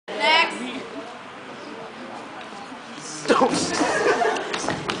Okay.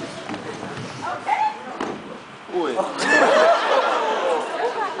 Ui.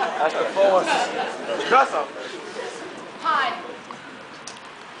 That's the force. That's a... Hi.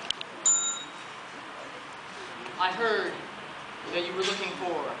 I heard that you were looking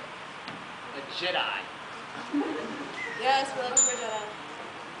for a Jedi. Yes, we're looking for Jedi.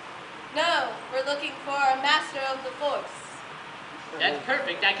 No, we're looking for a master of the Force. That's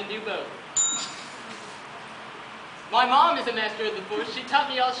perfect. I can do both. My mom is a master of the Force. She taught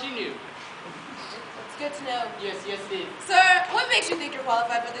me all she knew. It's good to know. Yes, yes, it is. Sir, what makes you think you're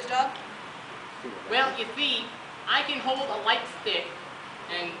qualified for this job? Well, you see, I can hold a light stick,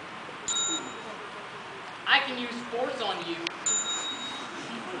 and I can use force on you.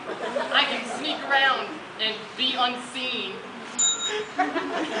 I can sneak around and be unseen.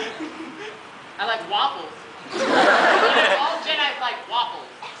 I like waffles. You know, all Jedi's like waffles,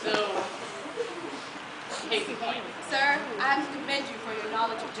 so case in point. Sir, I have to commend you for your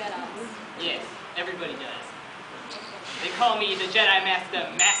knowledge of Jedi. Yes, everybody does. They call me the Jedi Master.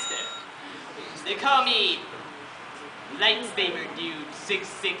 They call me Lightsaber Dude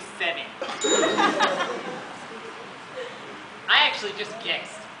 667. I actually just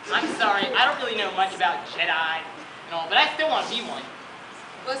guessed. I'm sorry, I don't really know much about Jedi and all, but I still want to be one.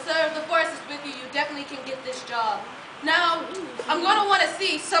 Well, sir, if the Force is with you, you definitely can get this job. Now, I'm going to want to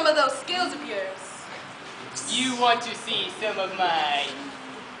see some of those skills of yours. You want to see some of my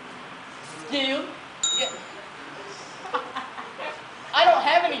skills? Yeah. I don't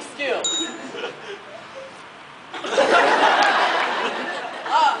have any skills.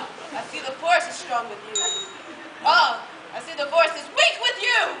 Oh, I see the Force is strong with you. Oh, I see the Force is weak with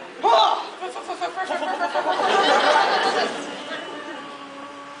you.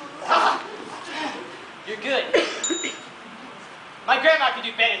 You're good. My grandma could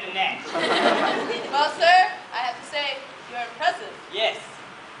do better than that. Well, sir, I have to say, you're impressive. Yes.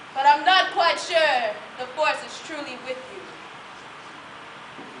 But I'm not quite sure the Force is truly with you.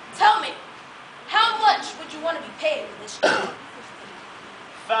 Tell me, how much would you want to be paid for this job?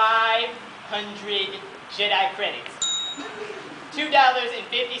 500 Jedi credits. $2.50.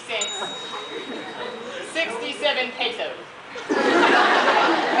 67 pesos.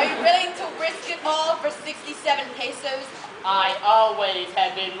 Are you willing to risk it all for 67 pesos? I always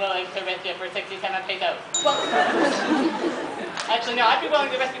have been willing to risk it for 67 pesos. Well, Actually, no, I'd be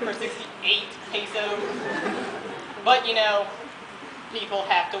willing to risk it for 68 pesos. But, you know, people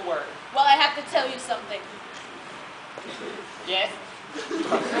have to work. well, I have to tell you something. Yes?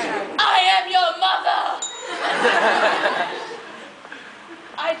 I am your mother!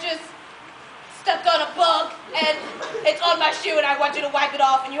 I just stepped on a bug, and it's on my shoe, and I want you to wipe it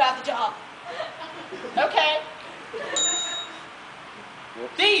off, and you have the job. Okay.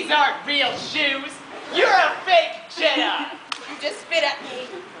 These aren't real shoes. You're a fake Jedi. You just spit at me.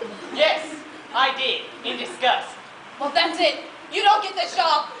 Yes, I did, in disgust. Well, that's it. You don't get this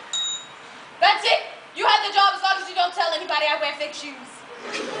job. That's it. You have the job as long as you don't tell anybody I wear fake shoes.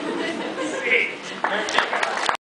 Perfect.